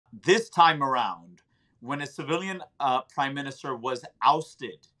this time around, when a civilian prime minister was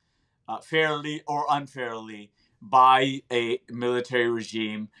ousted, fairly or unfairly, by a military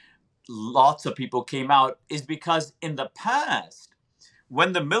regime, lots of people came out, is because in the past,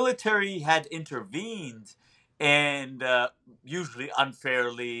 when the military had intervened and usually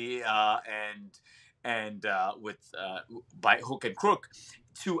unfairly and with by hook and crook,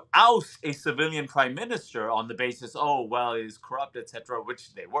 to oust a civilian prime minister on the basis, oh well, he's corrupt, etc.,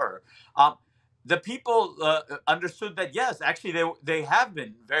 which they were. The people understood that yes, actually they have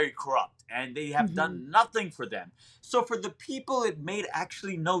been very corrupt and they have Mhm. done nothing for them. So for the people, it made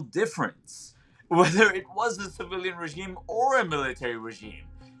actually no difference whether it was a civilian regime or a military regime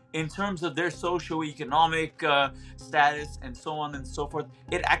in terms of their socio-economic status and so on and so forth.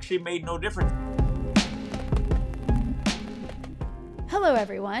 It actually made no difference. Hello,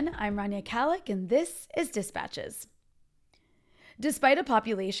 everyone. I'm Rania Khalek, and this is Dispatches. Despite a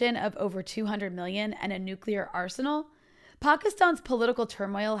population of over 200 million and a nuclear arsenal, Pakistan's political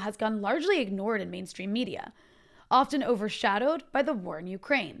turmoil has gone largely ignored in mainstream media, often overshadowed by the war in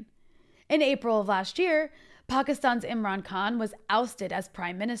Ukraine. In April of last year, Pakistan's Imran Khan was ousted as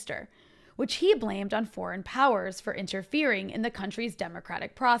prime minister, which he blamed on foreign powers for interfering in the country's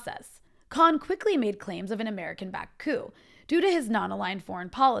democratic process. Khan quickly made claims of an American-backed coup due to his non-aligned foreign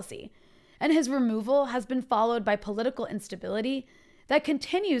policy, and his removal has been followed by political instability that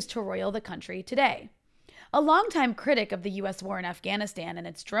continues to roil the country today. A longtime critic of the US war in Afghanistan and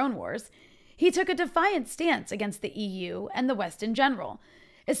its drone wars, he took a defiant stance against the EU and the West in general,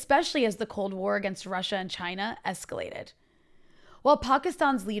 especially as the Cold War against Russia and China escalated. While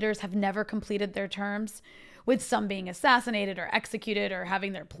Pakistan's leaders have never completed their terms, with some being assassinated or executed or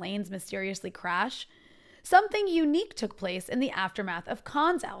having their planes mysteriously crash, something unique took place in the aftermath of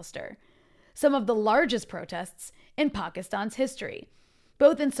Khan's ouster. Some of the largest protests in Pakistan's history,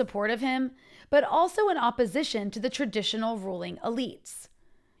 both in support of him, but also in opposition to the traditional ruling elites.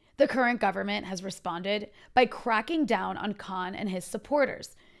 The current government has responded by cracking down on Khan and his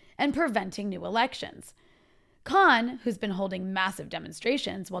supporters and preventing new elections. Khan, who's been holding massive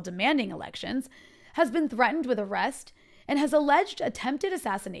demonstrations while demanding elections, has been threatened with arrest and has alleged attempted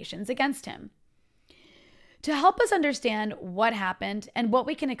assassinations against him. To help us understand what happened and what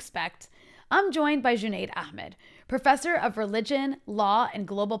we can expect, I'm joined by Junaid Ahmad, professor of religion, law, and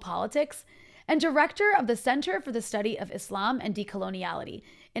global politics, and director of the Center for the Study of Islam and Decoloniality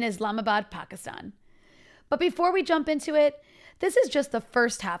in Islamabad, Pakistan. But before we jump into it, this is just the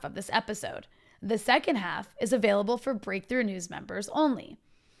first half of this episode. The second half is available for Breakthrough News members only.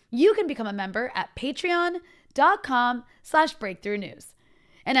 You can become a member at patreon.com/breakthrough news.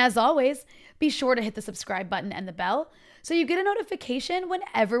 And as always, be sure to hit the subscribe button and the bell so you get a notification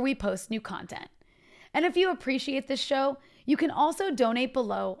whenever we post new content. And if you appreciate this show, you can also donate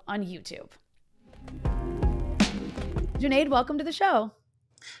below on YouTube. Junaid, welcome to the show.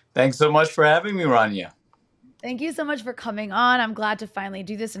 Thanks so much for having me, Rania. Thank you so much for coming on. I'm glad to finally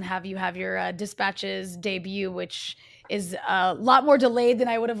do this and have you have your Dispatches debut, which is a lot more delayed than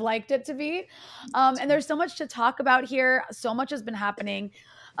I would have liked it to be. And there's so much to talk about here. So much has been happening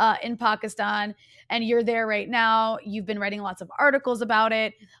in Pakistan, and you're there right now. You've been writing lots of articles about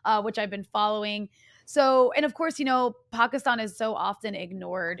it, which I've been following. So, and of course, you know, Pakistan is so often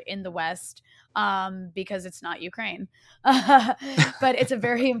ignored in the West because it's not Ukraine. But it's a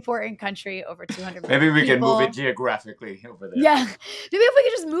very important country, over 200 million Maybe we can move it people. geographically over there. Yeah. Maybe if we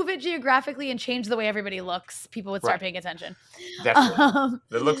could just move it geographically and change the way everybody looks, people would start Right. paying attention. Definitely.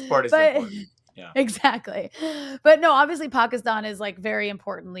 The looks part is But important. Yeah. exactly. But no, obviously Pakistan is like very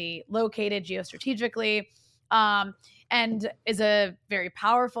importantly located geostrategically. And is a very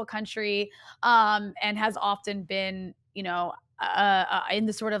powerful country, and has often been, you know, in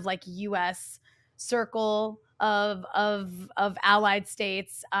the sort of like U.S. circle of allied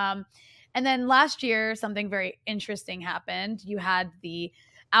states. And then last year, something very interesting happened. You had the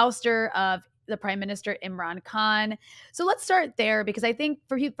ouster of the Prime Minister Imran Khan. So let's start there, because I think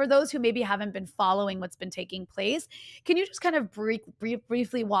for those who maybe haven't been following what's been taking place, can you just kind of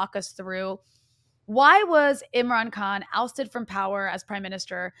briefly walk us through why was Imran Khan ousted from power as prime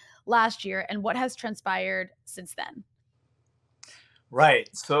minister last year, and what has transpired since then? Right.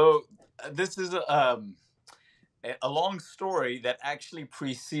 So this is a long story that actually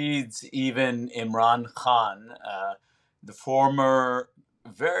precedes even Imran Khan, the former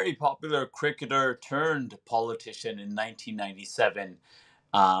very popular cricketer turned politician in 1997,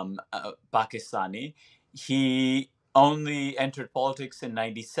 Pakistani. He only entered politics in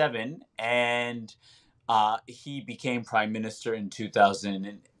 97, and he became prime minister in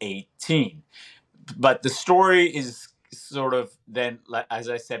 2018. But the story is sort of then, as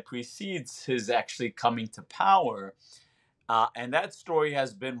I said, precedes his actually coming to power. And that story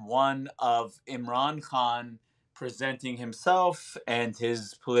has been one of Imran Khan presenting himself and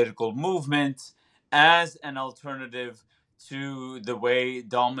his political movement as an alternative to the way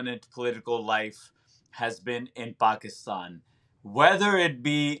dominant political life has been in Pakistan, whether it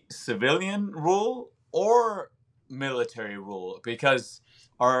be civilian rule or military rule, because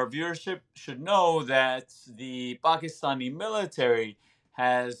our viewership should know that the Pakistani military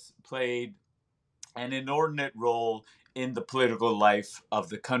has played an inordinate role in the political life of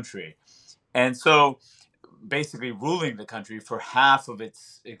the country. And so basically ruling the country for half of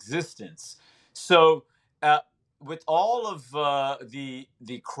its existence. So with all of the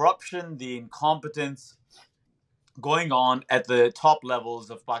corruption, the incompetence going on at the top levels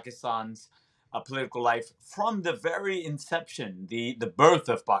of Pakistan's political life from the very inception, the birth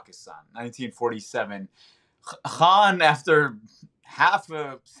of Pakistan, 1947, Khan, after half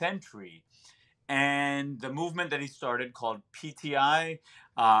a century, and the movement that he started called PTI,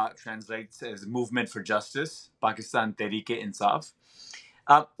 translates as Movement for Justice, Pakistan Tehreek-e-Insaf,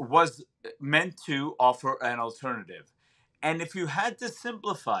 was meant to offer an alternative. And if you had to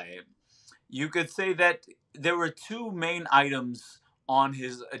simplify it, you could say that there were two main items on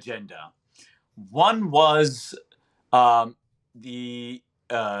his agenda. One was the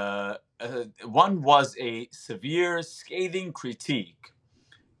one was a severe, scathing critique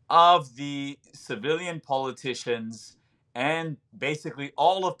of the civilian politicians and basically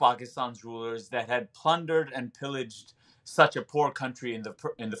all of Pakistan's rulers that had plundered and pillaged such a poor country in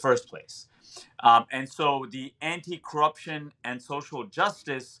the first place. And so the anti-corruption and social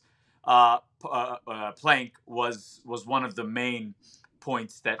justice plank was one of the main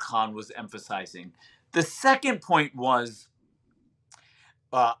points that Khan was emphasizing. The second point was,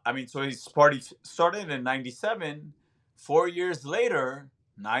 so his party started in '97. 4 years later,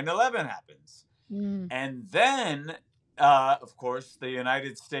 9/11 happens. And then, of course, the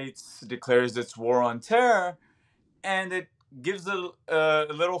United States declares its war on terror, and it gives a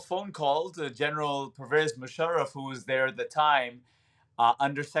little phone call to General Pervez Musharraf, who was there at the time,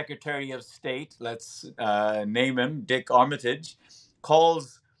 Undersecretary of State, let's name him, Dick Armitage,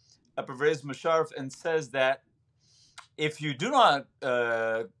 calls Pervez Musharraf and says that if you do not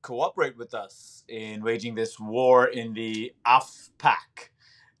cooperate with us in waging this war in the AFPAC,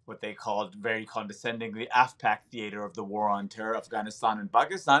 what they called very condescendingly AFPAC theater of the war on terror, Afghanistan and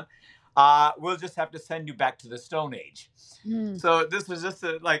Pakistan, we'll just have to send you back to the Stone Age. So this was just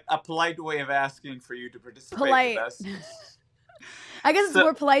a polite way of asking for you to participate with us. I guess it's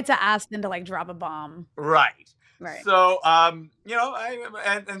more polite to ask than to drop a bomb. Right. So,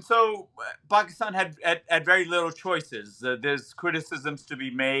 so Pakistan had very little choices. There's criticisms to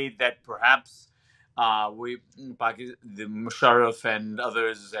be made that perhaps the Musharraf and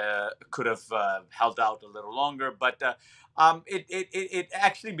others could have held out a little longer, but it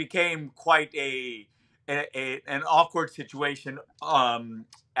actually became quite an awkward situation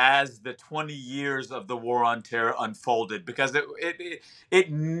as the 20 years of the war on terror unfolded, because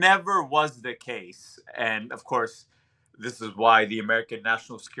it never was the case. And of course, this is why the American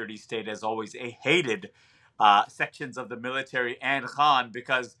national security state has always hated sections of the military and Khan,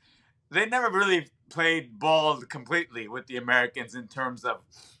 because they never really played ball completely with the Americans in terms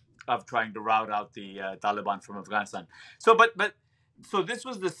of trying to rout out the Taliban from Afghanistan. So this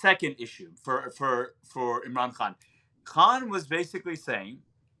was the second issue for Imran Khan. Khan was basically saying,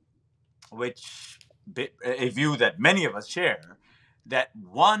 which a view that many of us share, that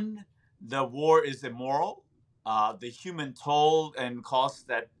one, the war is immoral. The human toll and cost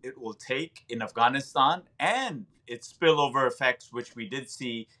that it will take in Afghanistan and its spillover effects, which we did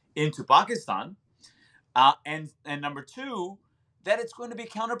see into Pakistan. And number two, that it's going to be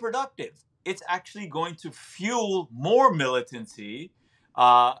counterproductive. It's actually going to fuel more militancy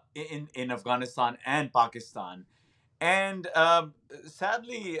in Afghanistan and Pakistan. And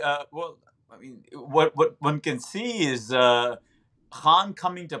sadly, what one can see is Khan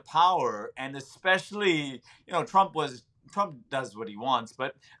coming to power, and especially, Trump does what he wants,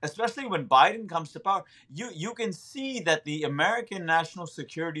 but especially when Biden comes to power, you can see that the American national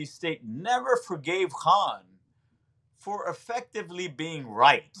security state never forgave Khan for effectively being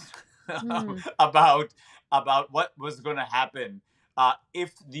right about what was going to happen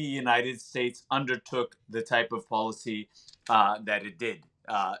if the United States undertook the type of policy that it did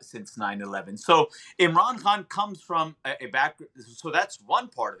since 9/11. So Imran Khan comes from a background. So that's one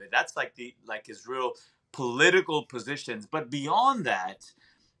part of it. That's his real political positions. But beyond that,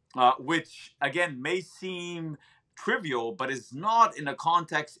 which again may seem trivial, but is not in a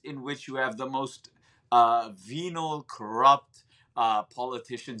context in which you have the most venal, corrupt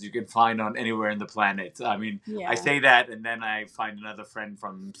politicians you can find on anywhere in the planet. I mean, I Yeah. say that, and then I find another friend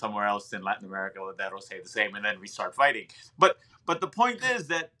from somewhere else in Latin America that'll say the same, and then we start fighting. But the point is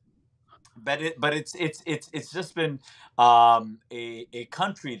that it's just been a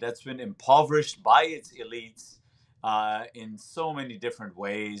country that's been impoverished by its elites in so many different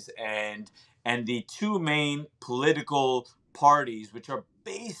ways, and the two main political parties, which are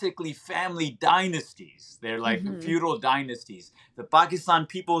basically family dynasties, they're like Hmm. feudal dynasties. The Pakistan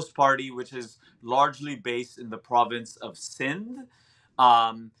People's Party, which is largely based in the province of Sindh,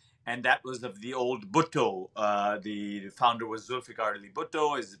 um, and that was of the old Bhutto. The founder was Zulfikar Ali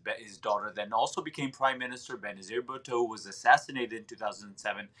Bhutto. His daughter then also became prime minister. Benazir Bhutto was assassinated in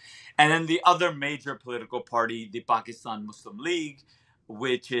 2007. And then the other major political party, the Pakistan Muslim League,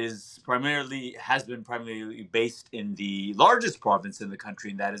 which has been primarily based in the largest province in the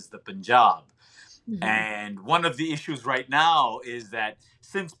country, and that is the Punjab. Hmm. And one of the issues right now is that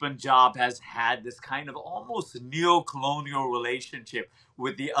since Punjab has had this kind of almost neo-colonial relationship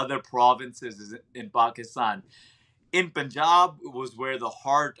with the other provinces in Pakistan, in Punjab was where the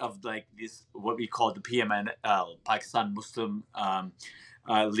heart of like this, what we call the PMNL, Pakistan Muslim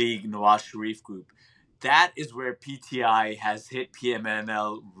League Nawaz Sharif group. That is where PTI has hit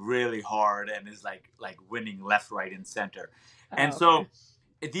PMNL really hard and is like winning left, right, and center. And Oh, okay. so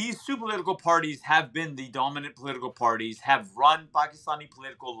these two political parties have been the dominant political parties, have run Pakistani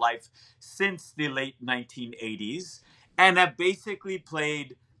political life since the late 1980s, and have basically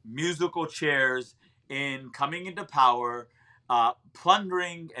played musical chairs in coming into power,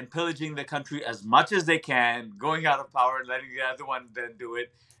 plundering and pillaging the country as much as they can, going out of power and letting the other one then do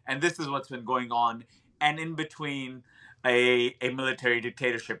it. And this is what's been going on. And in between, a military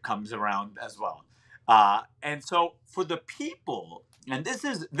dictatorship comes around as well. And so for the people, and this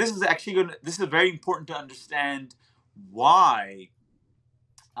is actually going. This is very important to understand why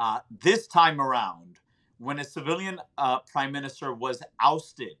this time around, when a civilian prime minister was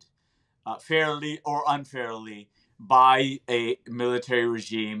ousted fairly or unfairly by a military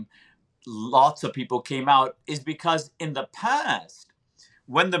regime, lots of people came out, is because in the past,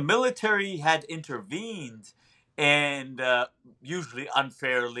 when the military had intervened and usually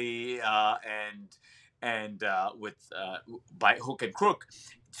unfairly and with by hook and crook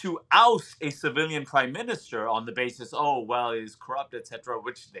to oust a civilian prime minister on the basis, oh well, he's corrupt, etc.,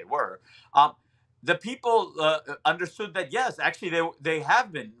 which they were. Um, the people understood that yes, actually they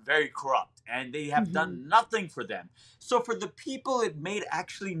have been very corrupt and they have Hmm. done nothing for them. So for the people, it made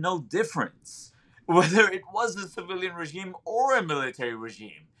actually no difference whether it was a civilian regime or a military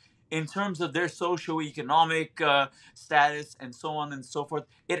regime in terms of their socio-economic status and so on and so forth.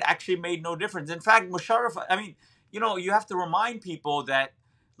 It actually made no difference. In fact, Musharraf, I mean, you have to remind people that,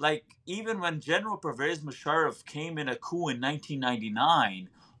 like, even when General Pervez Musharraf came in a coup in 1999,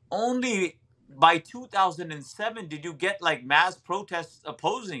 only by 2007 did you get like mass protests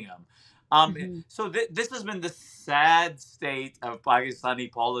opposing him. Hmm. So this has been the sad state of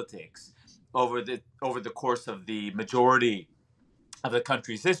Pakistani politics over the course of the majority of the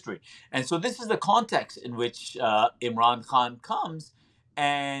country's history. And so this is the context in which Imran Khan comes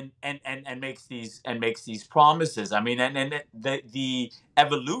and makes these promises. I mean, and the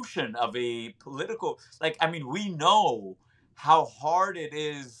evolution of a political, like, I mean, we know how hard it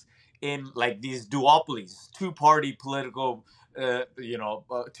is in like these duopolies, two-party political,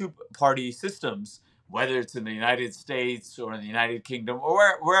 two-party systems, whether it's in the United States or in the United Kingdom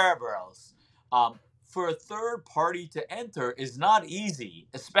or wherever else. Um, for a third party to enter is not easy,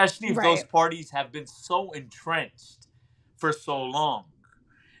 especially if those Right. parties have been so entrenched for so long.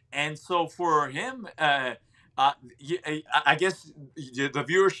 And so for him, I guess the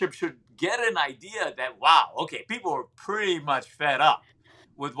viewership should get an idea that, wow, okay, people are pretty much fed up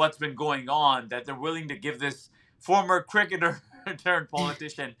with what's been going on, that they're willing to give this former cricketer turned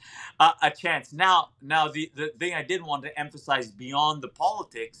politician a chance. Now the thing I did want to emphasize beyond the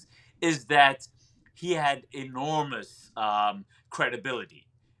politics is that he had enormous credibility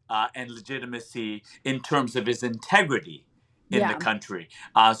and legitimacy in terms of his integrity in the Yeah. country.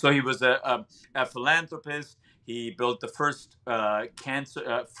 So he was a philanthropist. He built the first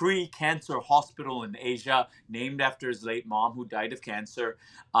free cancer hospital in Asia, named after his late mom, who died of cancer,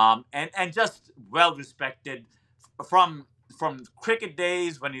 and just well respected from cricket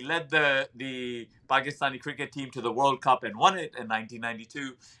days when he led the Pakistani cricket team to the World Cup and won it in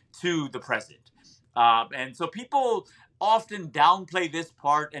 1992 to the present. And so people often downplay this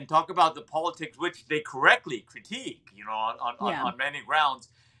part and talk about the politics, which they correctly critique, on Yeah. many grounds.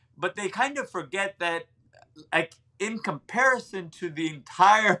 But they kind of forget that, like, in comparison to the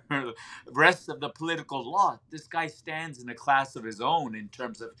entire rest of the political lot, this guy stands in a class of his own in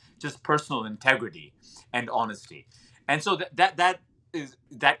terms of just personal integrity and honesty. And so that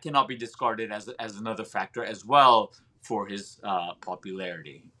cannot be discarded as another factor as well for his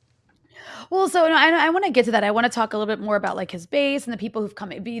popularity. Well, so I want to get to that. I want to talk a little bit more about like his base and the people who've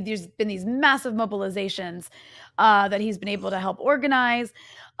come. There's been these massive mobilizations that he's been able to help organize.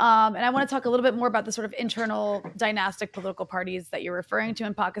 And I want to talk a little bit more about the sort of internal dynastic political parties that you're referring to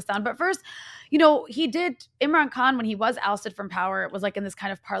in Pakistan. But first, Imran Khan, when he was ousted from power, it was like in this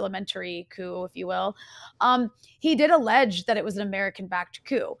kind of parliamentary coup, if you will. He did allege that it was an American-backed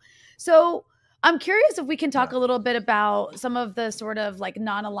coup. So I'm curious if we can talk a little bit about some of the sort of like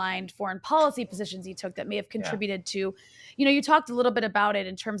non-aligned foreign policy positions he took that may have contributed to, you talked a little bit about it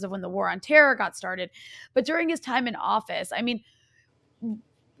in terms of when the war on terror got started, but during his time in office, I mean,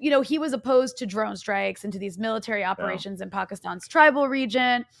 he was opposed to drone strikes and to these military operations in Pakistan's tribal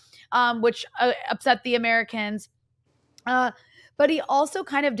region, which upset the Americans. But he also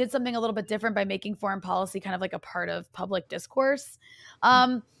kind of did something a little bit different by making foreign policy kind of like a part of public discourse.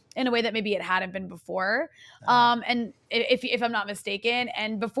 In a way that maybe it hadn't been before. And if I'm not mistaken,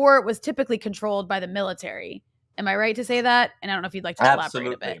 and before it was typically controlled by the military. Am I right to say that? And I don't know if you'd like to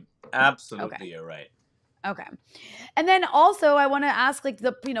elaborate a bit. Absolutely, okay. You're right. Okay. And then also I want to ask, like,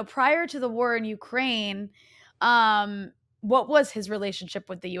 prior to the war in Ukraine, what was his relationship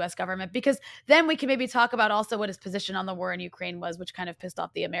with the U.S. government? Because then we can maybe talk about also what his position on the war in Ukraine was, which kind of pissed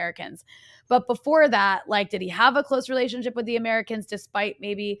off the Americans. But before that, like, did he have a close relationship with the Americans despite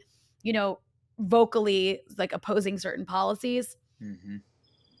maybe, vocally like opposing certain policies? Mm-hmm.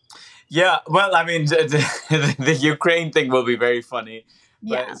 Yeah, well, I mean, the Ukraine thing will be very funny,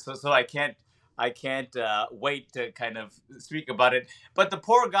 but so I can't wait to kind of speak about it. But the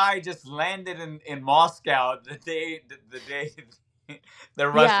poor guy just landed in Moscow the day the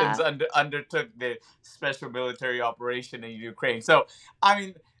Russians undertook the special military operation in Ukraine. So I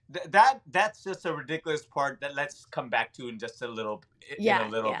mean, that's just a ridiculous part that let's come back to in just a little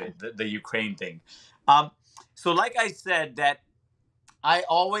bit, the Ukraine thing. So like I said, that I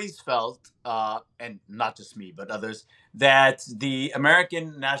always felt, and not just me, but others, that the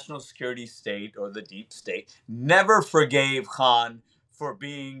American national security state, or the deep state, never forgave Khan for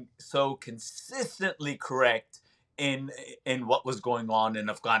being so consistently correct in what was going on in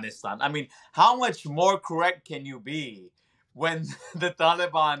Afghanistan. I mean, how much more correct can you be when the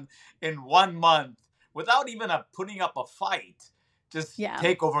Taliban, in 1 month, without even putting up a fight, just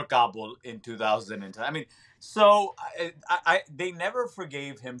take over Kabul in 2010? I mean, so they never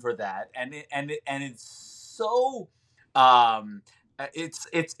forgave him for that, and it's so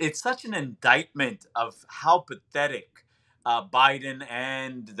it's such an indictment of how pathetic Biden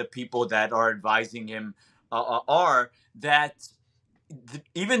and the people that are advising him are. That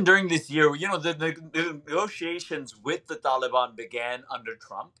even during this year, the negotiations with the Taliban began under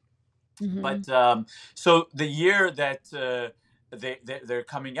Trump, but so the year that they're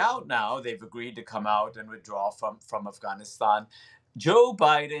coming out now, they've agreed to come out and withdraw from Afghanistan. Joe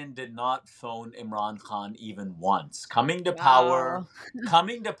Biden did not phone Imran Khan even once. Coming to power,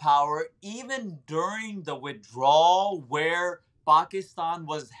 even during the withdrawal where Pakistan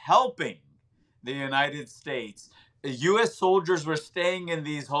was helping the United States. U.S. soldiers were staying in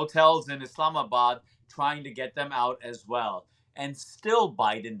these hotels in Islamabad trying to get them out as well. And still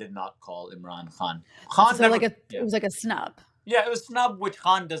Biden did not call Imran Khan. It was like a snub. Yeah, it was snub, which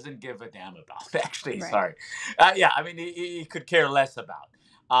Khan doesn't give a damn about, actually. Right. Sorry. I mean, he could care less about.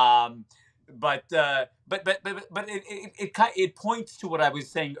 But it points to what I was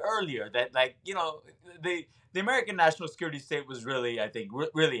saying earlier, that, like, the American national security state was really, I think,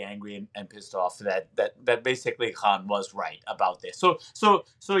 really angry and pissed off that basically Khan was right about this.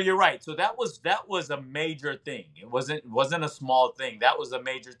 So you're right. So that was a major thing. It wasn't a small thing. That was a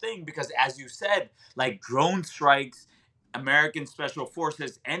major thing because, as you said, like drone strikes, American special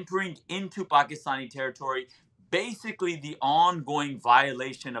forces entering into Pakistani territory, basically the ongoing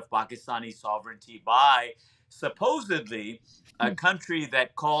violation of Pakistani sovereignty by supposedly a country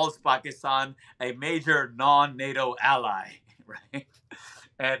that calls Pakistan a major non-NATO ally, right?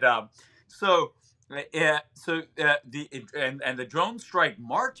 And the drone strike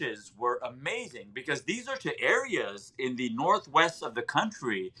marches were amazing because these are to areas in the northwest of the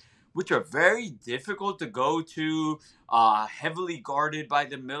country which are very difficult to go to, heavily guarded by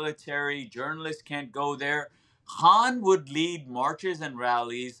the military. Journalists can't go there. Khan would lead marches and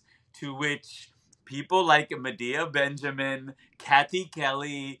rallies to which people like Medea Benjamin, Kathy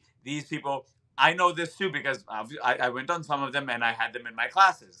Kelly, these people, I know this too because I went on some of them and I had them in my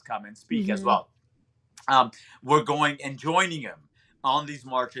classes come and speak as well. um, were going and joining him on these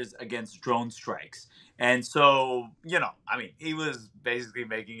marches against drone strikes. And so, I mean, he was basically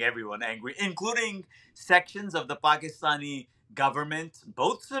making everyone angry, including sections of the Pakistani government,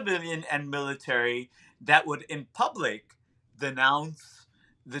 both civilian and military, that would in public denounce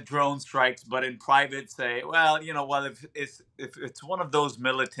the drone strikes, but in private say, well, if it's one of those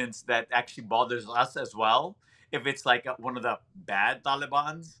militants that actually bothers us as well, if it's like one of the bad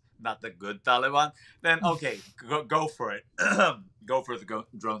Talibans, not the good Taliban, then okay, go for it. Go for the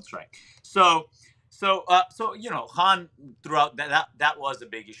drone strike. So Khan throughout that was a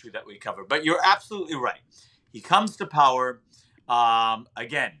big issue that we covered. But you're absolutely right. He comes to power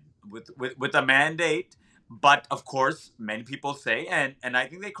again with a mandate, but of course, many people say, and I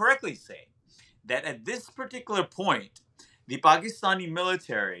think they correctly say, that at this particular point, the Pakistani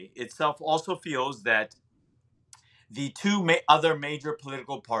military itself also feels that the two other major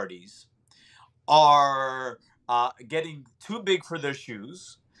political parties are getting too big for their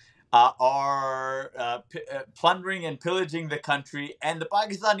shoes, are plundering and pillaging the country, and the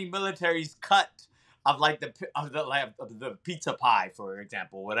Pakistani military's cut of the pizza pie, for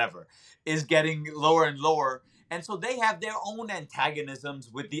example, whatever, is getting lower and lower, and so they have their own antagonisms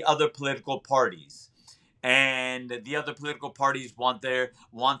with the other political parties. And the other political parties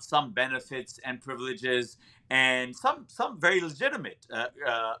want some benefits and privileges and some very legitimate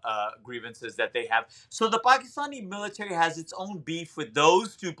grievances that they have. So the Pakistani military has its own beef with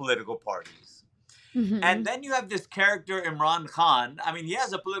those two political parties. And then you have this character Imran Khan. I mean, he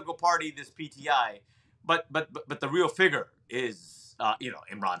has a political party, this PTI, but the real figure is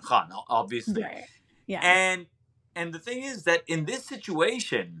Imran Khan, obviously. Right. Yeah. And the thing is that in this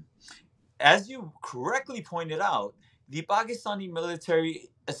situation, as you correctly pointed out, the Pakistani military,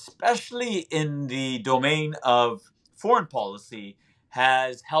 especially in the domain of foreign policy,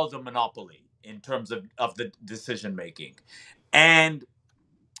 has held a monopoly in terms of the decision making. And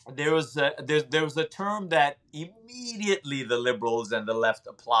there was a term that immediately the liberals and the left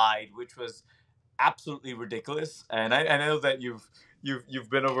applied, which was absolutely ridiculous. And I know that you've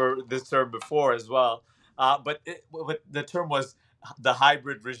been over this term before as well. But the term was the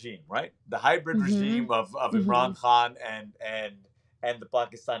hybrid regime, right? The hybrid regime of Imran Khan and the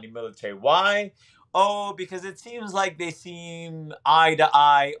Pakistani military. Why? Oh, because it seems like they seem eye to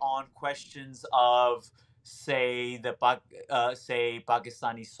eye on questions of, say, say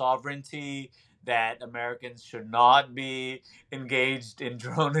Pakistani sovereignty, that Americans should not be engaged in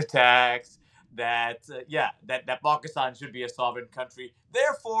drone attacks, that Pakistan should be a sovereign country.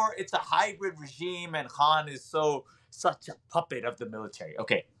 Therefore, it's a hybrid regime, and Khan is such a puppet of the military.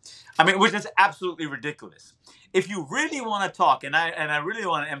 Okay, I mean, which is absolutely ridiculous. If you really want to talk, and I really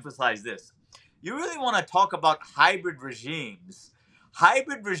want to emphasize this, you really want to talk about hybrid regimes.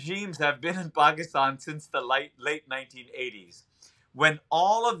 Hybrid regimes have been in Pakistan since the late 1980s, when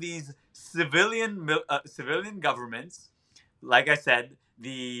all of these civilian governments, like I said,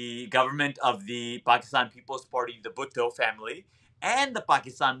 the government of the Pakistan People's Party, the Bhutto family, and the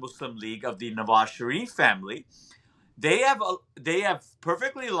Pakistan Muslim League of the Nawaz Sharif family, they have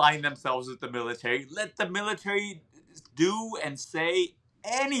perfectly aligned themselves with the military. Let the military do and say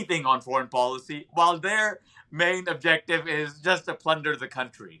anything on foreign policy, while their main objective is just to plunder the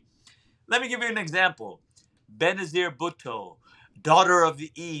country. Let me give you an example. Benazir Bhutto, daughter of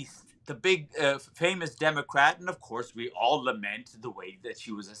the East, the big famous Democrat, and of course we all lament the way that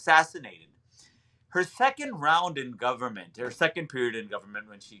she was assassinated. Her second round in government, her second period in government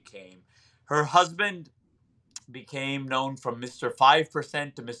when she came, her husband became known from Mr.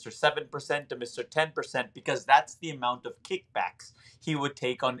 5% to Mr. 7% to Mr. 10%, because that's the amount of kickbacks he would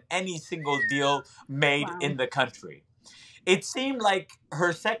take on any single deal made in the country. It seemed like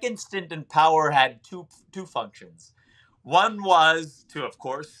her second stint in power had two functions. One was to, of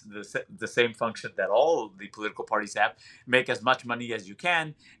course, the same function that all the political parties have, make as much money as you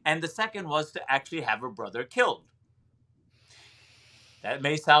can. And the second was to actually have her brother killed. That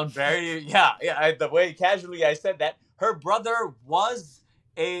may sound very, the way casually I said that. Her brother was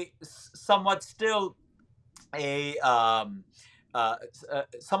somewhat still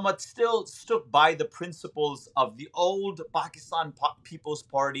stood by the principles of the old Pakistan People's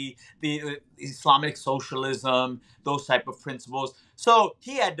Party, the Islamic socialism, those type of principles. So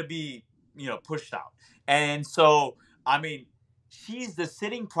he had to be, pushed out. And so, I mean, she's the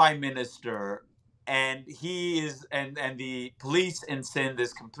sitting prime minister, and he is, and the police in Sindh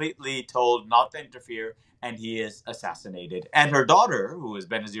is completely told not to interfere, and he is assassinated. And her daughter, who is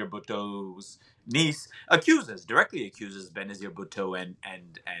Benazir Bhutto's niece, directly accuses Benazir Bhutto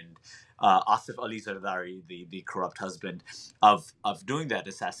and Asif Ali Zardari, the corrupt husband, of doing that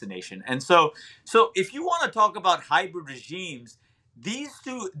assassination. And so if you want to talk about hybrid regimes, these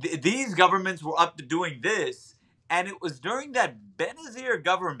governments were up to doing this, and it was during that Benazir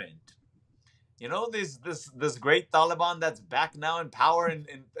government, this great Taliban that's back now in power, and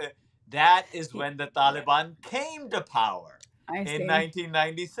that is when the Taliban came to power I in see.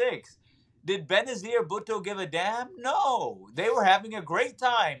 1996. Did Benazir Bhutto give a damn? No, they were having a great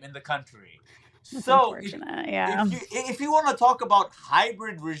time in the country. That's So unfortunate. Yeah. if you want to talk about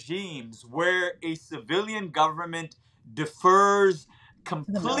hybrid regimes where a civilian government defers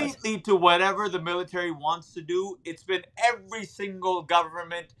completely to whatever the military wants to do, it's been every single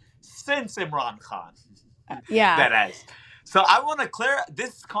government since Imran Khan. Yeah. That has. So I want to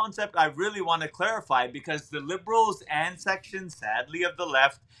this concept. I really want to clarify, because the liberals and sections, sadly, of the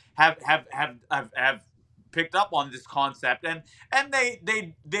left have picked up on this concept, and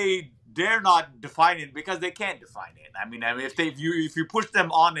they dare not define it because they can't define it. I mean, if you push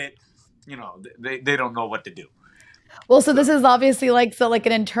them on it, they don't know what to do. Well, so this is obviously like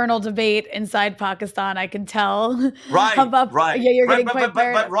an internal debate inside Pakistan. I can tell. Right. Right. Yeah, you're right, getting but quite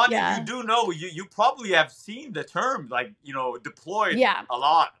fired. Ronnie, Yeah. you do know, you probably have seen the term, like, deployed Yeah. a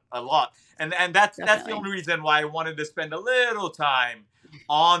lot, and that's the Definitely. only reason why I wanted to spend a little time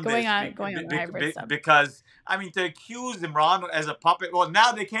on Going this, on the hybrid stuff. because I mean, to accuse Imran as a puppet, well,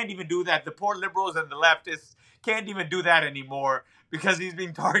 now they can't even do that. The poor liberals and the leftists can't even do that anymore, because he's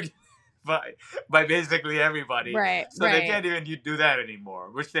being targeted by basically everybody. Right. So they can't even do that anymore,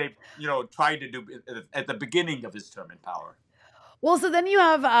 which they tried to do at the beginning of his term in power. Well, so then you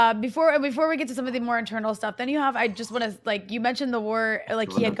have before we get to some of the more internal stuff, then you have, I just want to, you mentioned the war,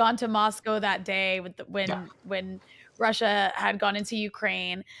 he had gone to Moscow that day when Russia had gone into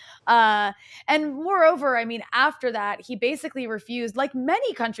Ukraine. And moreover, I mean, after that, he basically refused, like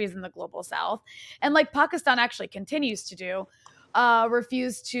many countries in the global south, and like Pakistan actually continues to do,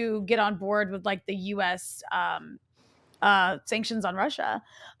 refused to get on board with the U.S. Sanctions on Russia,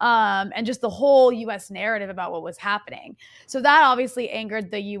 and just the whole U.S. narrative about what was happening. So that obviously angered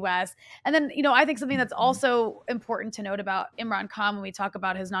the U.S. And then, I think something that's also important to note about Imran Khan when we talk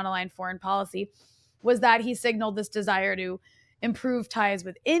about his non-aligned foreign policy was that he signaled this desire to improve ties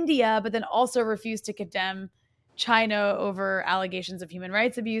with India, but then also refused to condemn China over allegations of human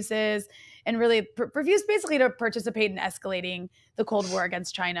rights abuses, and really refused basically to participate in escalating the Cold War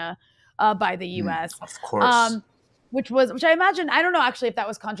against China by the U.S. Of course. Which I imagine, I don't know actually if that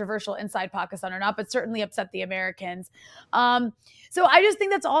was controversial inside Pakistan or not, but certainly upset the Americans. So I just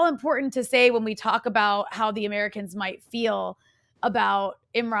think that's all important to say when we talk about how the Americans might feel about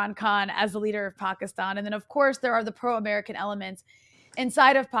Imran Khan as the leader of Pakistan. And then, of course, there are the pro-American elements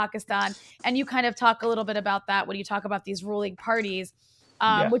inside of Pakistan. And you kind of talk a little bit about that when you talk about these ruling parties,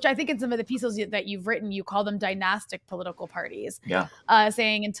 which I think in some of the pieces that you've written, you call them dynastic political parties. Yeah.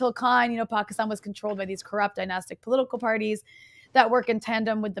 Saying until Khan, Pakistan was controlled by these corrupt dynastic political parties that work in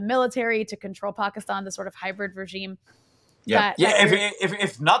tandem with the military to control Pakistan, the sort of hybrid regime. Yeah.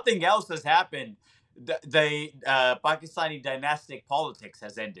 If nothing else has happened, the Pakistani dynastic politics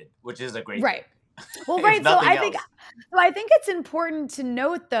has ended, which is a great right. thing. Well, right. So I think it's important to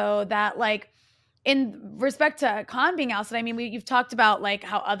note though that in respect to Khan being ousted, I mean, you've talked about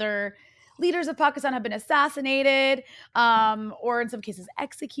how other leaders of Pakistan have been assassinated, or in some cases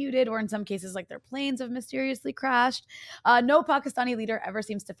executed, or in some cases their planes have mysteriously crashed. No Pakistani leader ever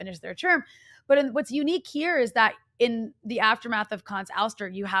seems to finish their term. But what's unique here is that in the aftermath of Khan's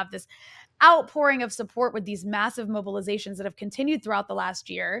ouster, you have this outpouring of support with these massive mobilizations that have continued throughout the last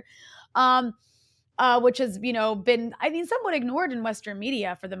year, which has, been, I mean, somewhat ignored in Western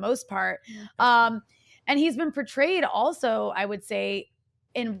media for the most part. And he's been portrayed also, I would say,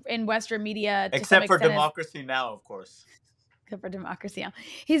 in Western media. Except for Democracy Now!, of course. Except for Democracy Now!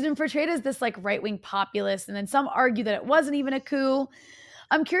 He's been portrayed as this right-wing populist, and then some argue that it wasn't even a coup.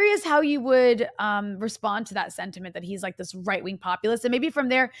 I'm curious how you would respond to that sentiment that he's this right-wing populist. And maybe from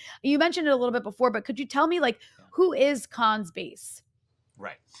there, you mentioned it a little bit before, but could you tell me who is Khan's base?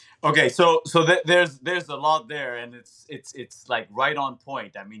 Right. Okay. So there's a lot there, and it's right on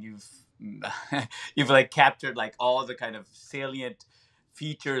point. I mean, you've captured all the kind of salient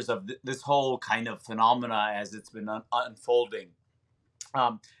features of this whole kind of phenomena as it's been unfolding.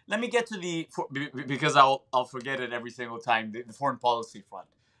 Let me get to because I'll forget it every single time, the foreign policy front.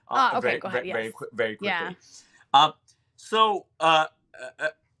 Okay, go ahead. Very quickly. Yeah. So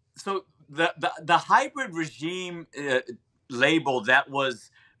the hybrid regime label that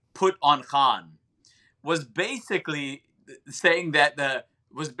was put on Khan was basically saying that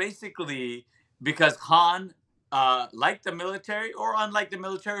because Khan, like the military or unlike the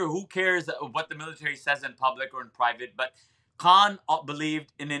military, who cares what the military says in public or in private, but Khan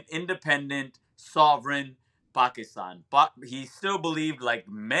believed in an independent, sovereign Pakistan. But he still believed, like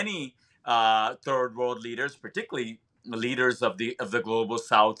many third world leaders, particularly leaders of the global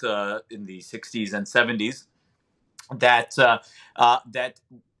South in the 60s and 70s, that that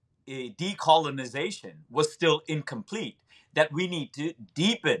decolonization was still incomplete, that we need to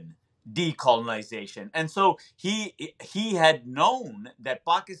deepen decolonization. And so he had known that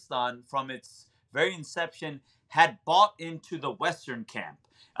Pakistan from its very inception had bought into the Western camp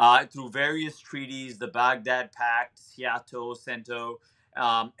through various treaties, the Baghdad Pact, Seattle, Cento,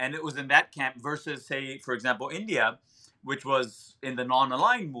 and it was in that camp versus, say, for example, India, which was in the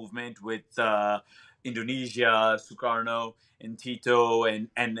non-aligned movement with Indonesia, Sukarno, and Tito, and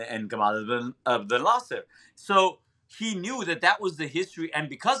Gamal Abdel Nasser. So he knew that that was the history, and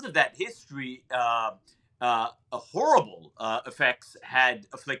because of that history, horrible effects had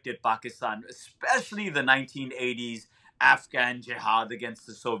afflicted Pakistan, especially the 1980s Afghan jihad against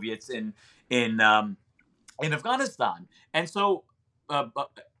the Soviets in Afghanistan. And so,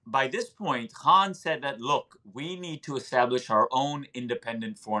 by this point, Khan said that, look, we need to establish our own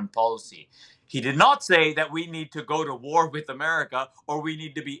independent foreign policy. He did not say that we need to go to war with America or we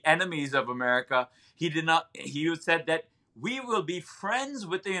need to be enemies of America. He did not. He said that we will be friends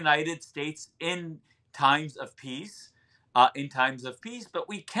with the United States in times of peace, but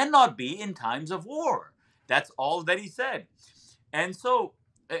we cannot be in times of war. That's all that he said. And so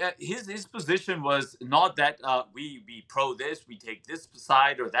his position was not that we be pro this, we take this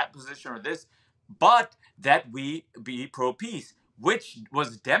side or that position or this, but that we be pro peace, which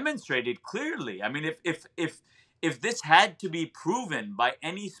was demonstrated clearly. I mean, if this had to be proven by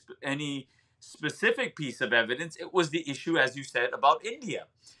any specific piece of evidence, it was the issue, as you said, about India.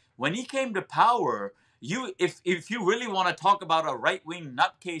 When he came to power, if you really want to talk about a right wing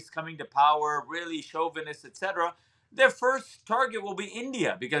nutcase coming to power, really chauvinist, etc., their first target will be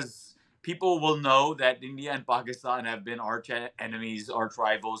India, because people will know that India and Pakistan have been arch enemies, arch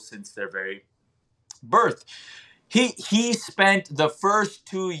rivals since their very birth. He spent the first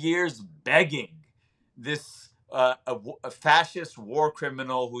 2 years begging this a fascist war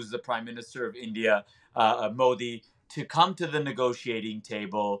criminal who's the Prime Minister of India, Modi, to come to the negotiating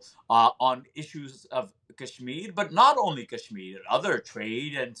table on issues of Kashmir, but not only Kashmir, other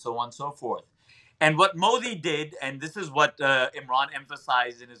trade and so on and so forth. And what Modi did, and this is what Imran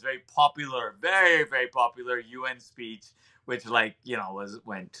emphasized in his very popular, very, very popular UN speech, which, like,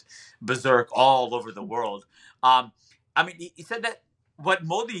 went berserk all over the world. I mean, he said that what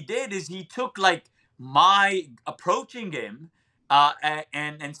Modi did is he took, like, my approaching him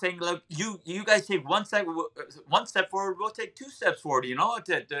and saying, look, you guys take one step forward, we'll take 2 steps forward.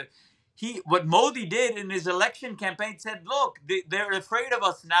 What Modi did in his election campaign said, look, they're afraid of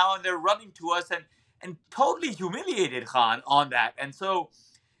us now and they're running to us, and totally humiliated Khan on that. And so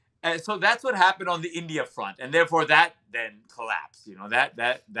that's what happened on the India front, and therefore that then collapsed.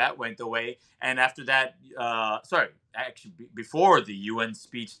 That went away. And after that, actually before the UN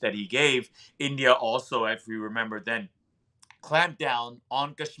speech that he gave, India also, if you remember, then clamped down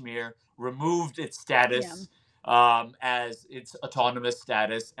on Kashmir, removed its status as its autonomous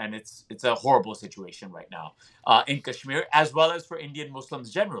status, and it's a horrible situation right now in Kashmir, as well as for Indian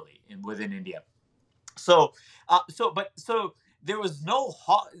Muslims generally within India. So there was no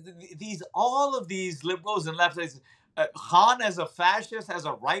all of these liberals and leftists. Khan as a fascist, as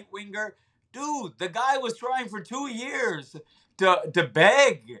a right winger, dude, the guy was trying for 2 years to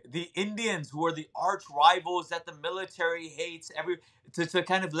beg the Indians, who are the arch rivals that the military hates, to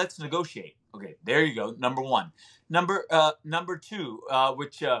kind of, let's negotiate. Okay, there you go. Number one. Number two,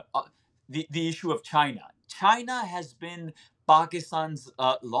 which the issue of China. China has been Pakistan's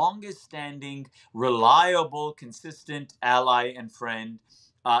longest standing, reliable, consistent ally and friend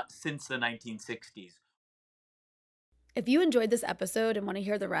since the 1960s. If you enjoyed this episode and want to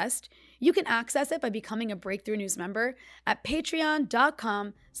hear the rest, you can access it by becoming a Breakthrough News member at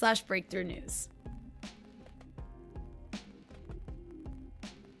patreon.com/breakthroughnews.